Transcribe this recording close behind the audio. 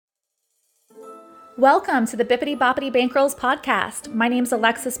Welcome to the Bippity Bankrolls podcast. My name is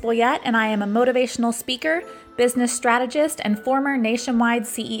Alexis Boyette, and I am a motivational speaker, business strategist, and former nationwide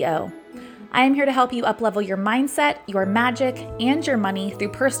CEO. I am here to help you uplevel your mindset, your magic, and your money through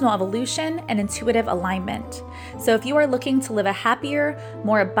personal evolution and intuitive alignment. So if you are looking to live a happier,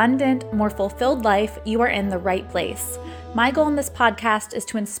 more abundant, more fulfilled life, you are in the right place. My goal in this podcast is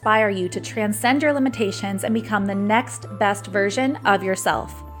to inspire you to transcend your limitations and become the next best version of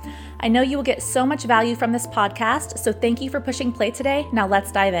yourself. I know you will get so much value from this podcast, so thank you for pushing play today. Now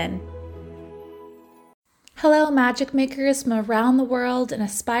let's dive in. Hello, magic makers from around the world and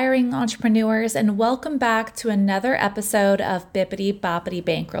aspiring entrepreneurs, and welcome back to another episode of Bippity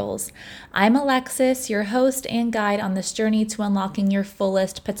Bankrolls. I'm Alexis, your host and guide on this journey to unlocking your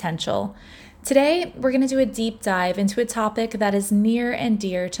fullest potential. Today, we're going to do a deep dive into a topic that is near and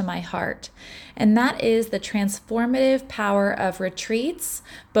dear to my heart, and that is the transformative power of retreats,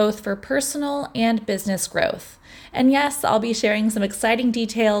 both for personal and business growth. And yes, I'll be sharing some exciting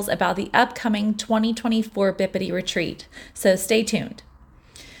details about the upcoming 2024 Bippity Retreat, so stay tuned.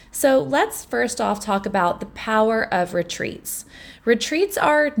 So let's first off talk about the power of retreats. Retreats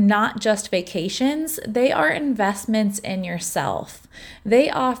are not just vacations, they are investments in yourself. They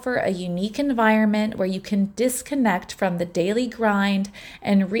offer a unique environment where you can disconnect from the daily grind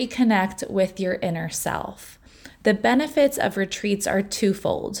and reconnect with your inner self. The benefits of retreats are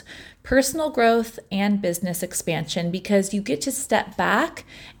twofold: personal growth and business expansion, because you get to step back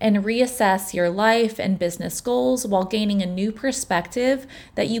and reassess your life and business goals while gaining a new perspective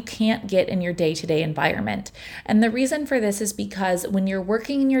that you can't get in your day-to-day environment. And the reason for this is because when you're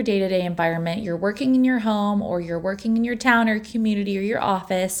working in your day-to-day environment, you're working in your home or you're working in your town or community or your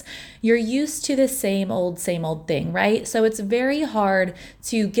office, you're used to the same old thing, right? So it's very hard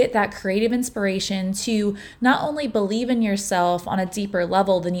to get that creative inspiration to not only believe in yourself on a deeper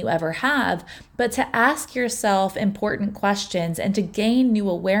level than you ever have, but to ask yourself important questions and to gain new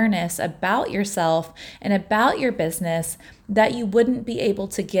awareness about yourself and about your business that you wouldn't be able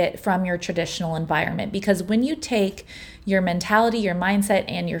to get from your traditional environment. Because when you take your mentality, your mindset,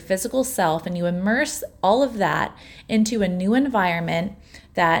 and your physical self and you immerse all of that into a new environment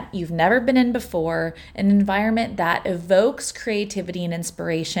that you've never been in before, an environment that evokes creativity and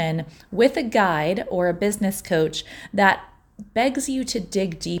inspiration with a guide or a business coach that begs you to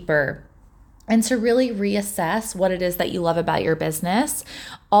dig deeper and to really reassess what it is that you love about your business,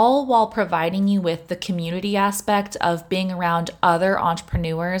 all while providing you with the community aspect of being around other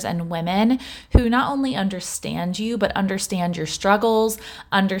entrepreneurs and women who not only understand you, but understand your struggles,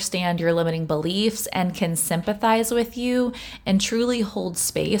 understand your limiting beliefs, and can sympathize with you and truly hold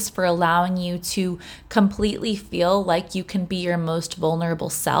space for allowing you to completely feel like you can be your most vulnerable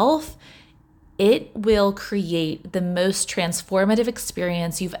self. It will create the most transformative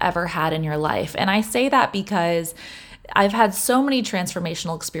experience you've ever had in your life. And I say that because I've had so many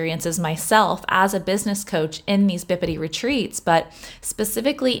transformational experiences myself as a business coach in these Bippity retreats, but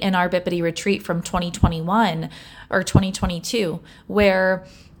specifically in our Bippity retreat from 2021 or 2022, where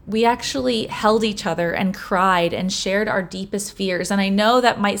we actually held each other and cried and shared our deepest fears. And I know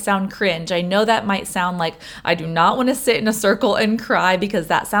that might sound cringe. I know that might sound like I do not want to sit in a circle and cry because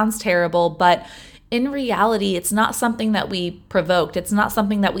that sounds terrible. But in reality, it's not something that we provoked. It's not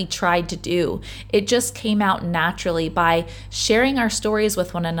something that we tried to do. It just came out naturally by sharing our stories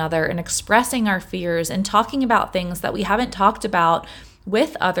with one another and expressing our fears and talking about things that we haven't talked about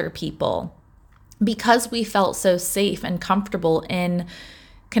with other people, because we felt so safe and comfortable in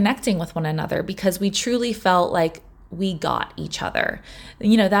connecting with one another, because we truly felt like we got each other.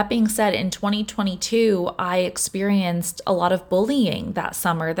 That being said, in 2022, I experienced a lot of bullying that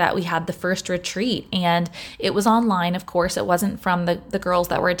summer that we had the first retreat, and it was online, of course. It wasn't from the girls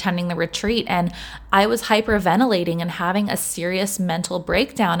that were attending the retreat, and I was hyperventilating and having a serious mental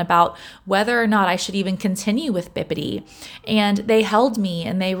breakdown about whether or not I should even continue with Bippity. And they held me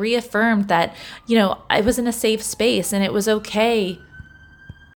and they reaffirmed that, I was in a safe space and it was okay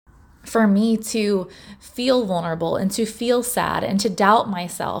for me to feel vulnerable and to feel sad and to doubt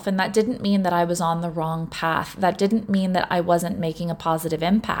myself. And that didn't mean that I was on the wrong path. That didn't mean that I wasn't making a positive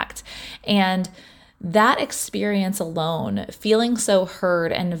impact. And that experience alone, feeling so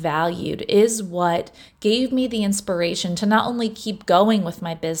heard and valued, is what gave me the inspiration to not only keep going with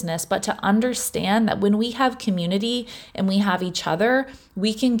my business, but to understand that when we have community and we have each other,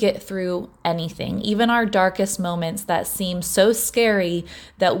 we can get through anything, even our darkest moments that seem so scary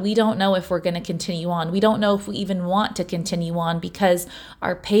that we don't know if we're going to continue on. We don't know if we even want to continue on, because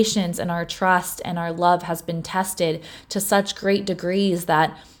our patience and our trust and our love has been tested to such great degrees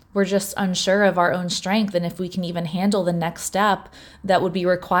that we're just unsure of our own strength and if we can even handle the next step that would be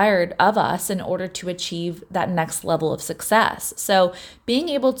required of us in order to achieve that next level of success. So being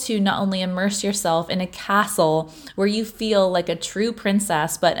able to not only immerse yourself in a castle where you feel like a true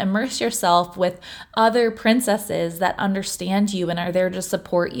princess, but immerse yourself with other princesses that understand you and are there to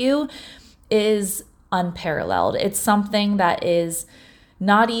support you is unparalleled. It's something that is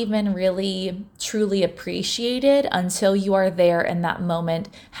not even really truly appreciated until you are there in that moment,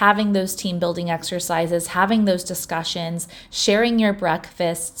 having those team building exercises, having those discussions, sharing your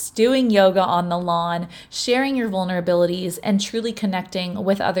breakfasts, doing yoga on the lawn, sharing your vulnerabilities, and truly connecting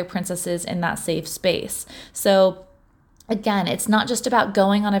with other princesses in that safe space. So again, it's not just about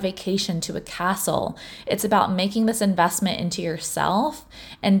going on a vacation to a castle. It's about making this investment into yourself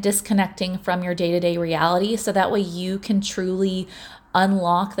and disconnecting from your day-to-day reality so that way you can truly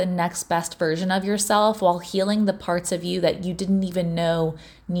unlock the next best version of yourself while healing the parts of you that you didn't even know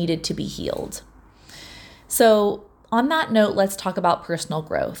needed to be healed. So on that note, let's talk about personal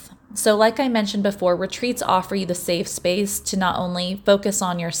growth. So like I mentioned before, retreats offer you the safe space to not only focus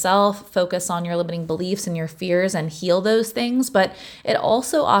on yourself, focus on your limiting beliefs and your fears and heal those things, but it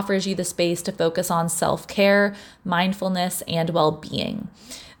also offers you the space to focus on self-care, mindfulness, and well-being.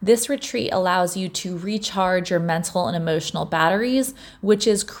 This retreat allows you to recharge your mental and emotional batteries, which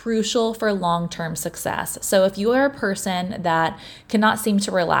is crucial for long-term success. So if you are a person that cannot seem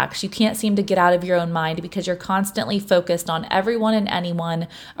to relax, you can't seem to get out of your own mind because you're constantly focused on everyone and anyone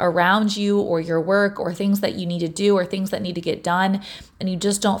around you or your work or things that you need to do or things that need to get done, and you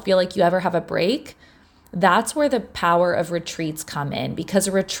just don't feel like you ever have a break, that's where the power of retreats come in, because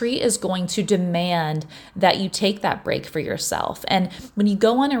a retreat is going to demand that you take that break for yourself. And when you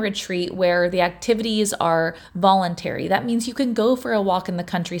go on a retreat where the activities are voluntary, that means you can go for a walk in the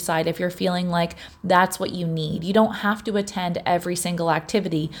countryside if you're feeling like that's what you need. You don't have to attend every single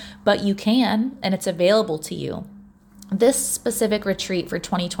activity, but you can, and it's available to you. This specific retreat for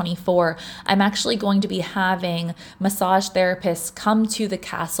 2024, I'm actually going to be having massage therapists come to the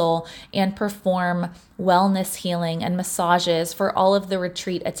castle and perform wellness healing and massages for all of the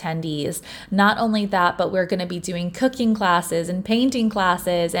retreat attendees. Not only that, but we're going to be doing cooking classes and painting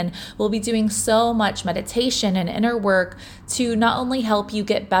classes, and we'll be doing so much meditation and inner work to not only help you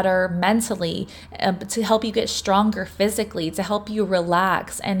get better mentally, but to help you get stronger physically, to help you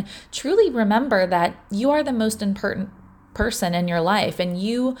relax and truly remember that you are the most important person in your life and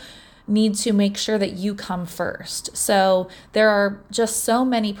you need to make sure that you come first. So there are just so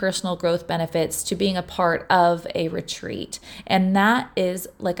many personal growth benefits to being a part of a retreat. And that is,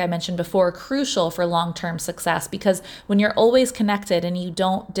 like I mentioned before, crucial for long-term success, because when you're always connected and you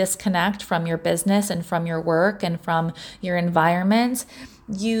don't disconnect from your business and from your work and from your environment,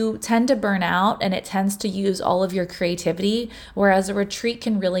 you tend to burn out and it tends to use all of your creativity, whereas a retreat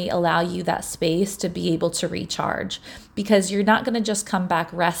can really allow you that space to be able to recharge, because you're not going to just come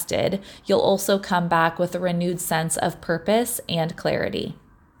back rested. You'll also come back with a renewed sense of purpose and clarity.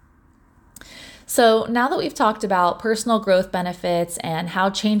 So now that we've talked about personal growth benefits and how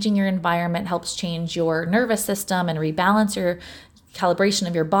changing your environment helps change your nervous system and rebalance your calibration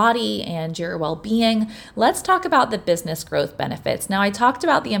of your body and your well-being, let's talk about the business growth benefits. Now, I talked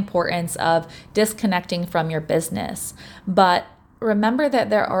about the importance of disconnecting from your business, but remember that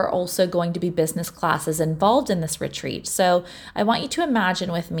there are also going to be business classes involved in this retreat. So I want you to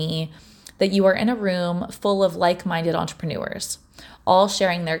imagine with me that you are in a room full of like-minded entrepreneurs, all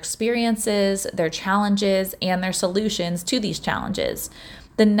sharing their experiences, their challenges, and their solutions to these challenges.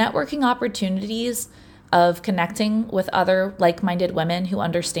 The networking opportunities of connecting with other like-minded women who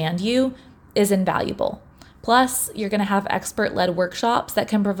understand you is invaluable. Plus, you're going to have expert-led workshops that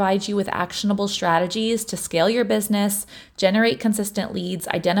can provide you with actionable strategies to scale your business, generate consistent leads,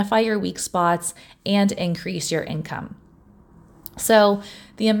 identify your weak spots, and increase your income. So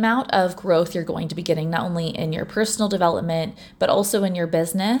the amount of growth you're going to be getting, not only in your personal development, but also in your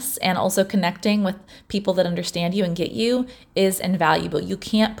business, and also connecting with people that understand you and get you, is invaluable. You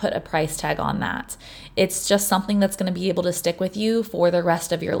can't put a price tag on that. It's just something that's going to be able to stick with you for the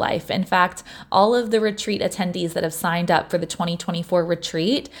rest of your life. In fact, all of the retreat attendees that have signed up for the 2024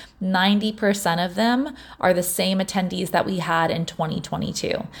 retreat, 90% of them are the same attendees that we had in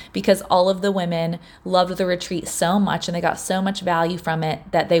 2022, because all of the women loved the retreat so much and they got so much value from it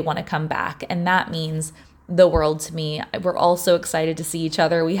that they want to come back. And that means the world to me. We're all so excited to see each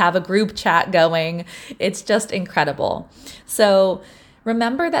other. We have a group chat going. It's just incredible. So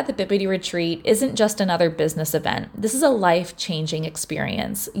Remember that the Bippity Retreat isn't just another business event. This is a life-changing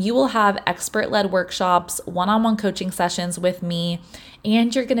experience. You will have expert-led workshops, one-on-one coaching sessions with me,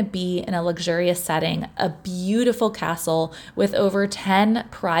 and you're going to be in a luxurious setting, a beautiful castle with over 10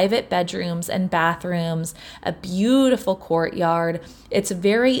 private bedrooms and bathrooms, a beautiful courtyard, its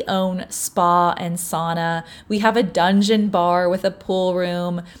very own spa and sauna. We have a dungeon bar with a pool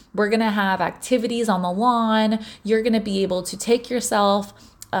room. We're going to have activities on the lawn. You're going to be able to take yourself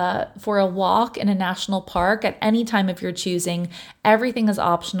for a walk in a national park at any time of your choosing. Everything is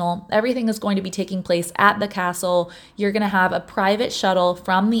optional. Everything is going to be taking place at the castle. You're going to have a private shuttle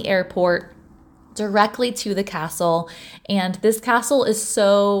from the airport directly to the castle. And this castle is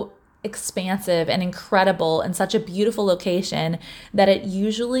so expansive and incredible and such a beautiful location that it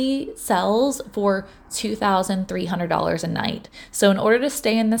usually sells for $2,300 a night. So in order to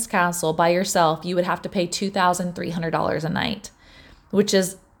stay in this castle by yourself, you would have to pay $2,300 a night, which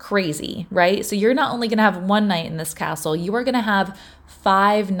is crazy, right? So you're not only going to have one night in this castle, you are going to have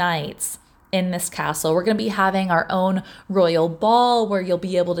 5 nights in this castle. We're going to be having our own royal ball where you'll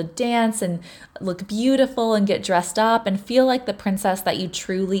be able to dance and look beautiful and get dressed up and feel like the princess that you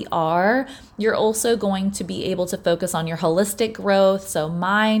truly are. You're also going to be able to focus on your holistic growth, so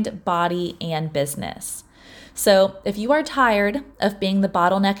mind, body, and business. So if you are tired of being the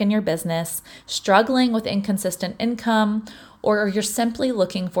bottleneck in your business, struggling with inconsistent income, or you're simply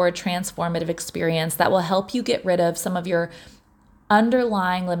looking for a transformative experience that will help you get rid of some of your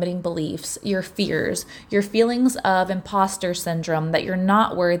underlying limiting beliefs, your fears, your feelings of imposter syndrome, that you're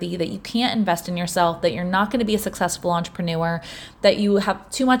not worthy, that you can't invest in yourself, that you're not going to be a successful entrepreneur, that you have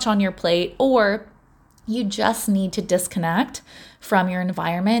too much on your plate, or you just need to disconnect from your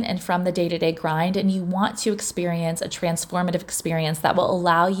environment and from the day-to-day grind, and you want to experience a transformative experience that will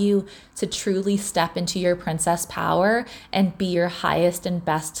allow you to truly step into your princess power and be your highest and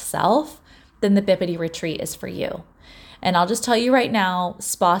best self, then the Bippity Retreat is for you. And I'll just tell you right now,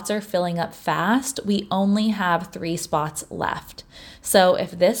 spots are filling up fast. We only have 3 spots left. So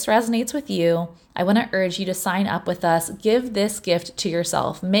if this resonates with you, I want to urge you to sign up with us. Give this gift to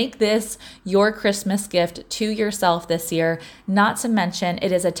yourself. Make this your Christmas gift to yourself this year. Not to mention,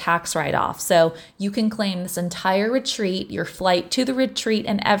 it is a tax write-off. So you can claim this entire retreat, your flight to the retreat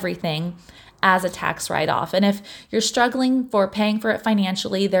and everything, as a tax write-off. And if you're struggling for paying for it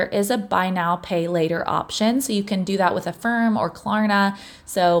financially, there is a buy now, pay later option. So you can do that with Affirm or Klarna.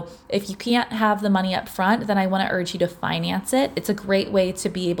 So if you can't have the money up front, then I want to urge you to finance it. It's a great way to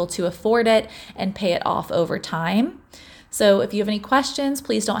be able to afford it and pay it off over time. So if you have any questions,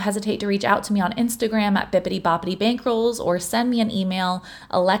 please don't hesitate to reach out to me on Instagram at Bippity Boppity Bankrolls or send me an email,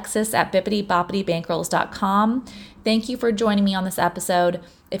 alexis@bippityboppitybankrolls.com. Thank you for joining me on this episode.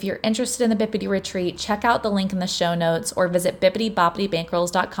 If you're interested in the Bippity Retreat, check out the link in the show notes or visit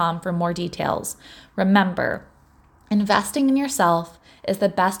bippityboppitybankrolls.com for more details. Remember, investing in yourself is the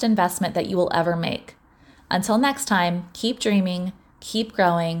best investment that you will ever make. Until next time, keep dreaming, keep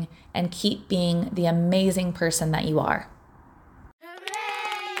growing, and keep being the amazing person that you are.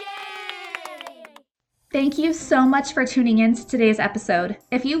 Thank you so much for tuning in to today's episode.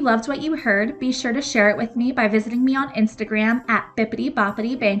 If you loved what you heard, be sure to share it with me by visiting me on Instagram at Bippity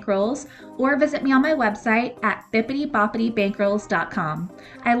Boppity Bankrolls or visit me on my website at bippityboppitybankrolls.com.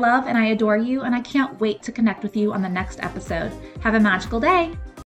 I love and I adore you, and I can't wait to connect with you on the next episode. Have a magical day.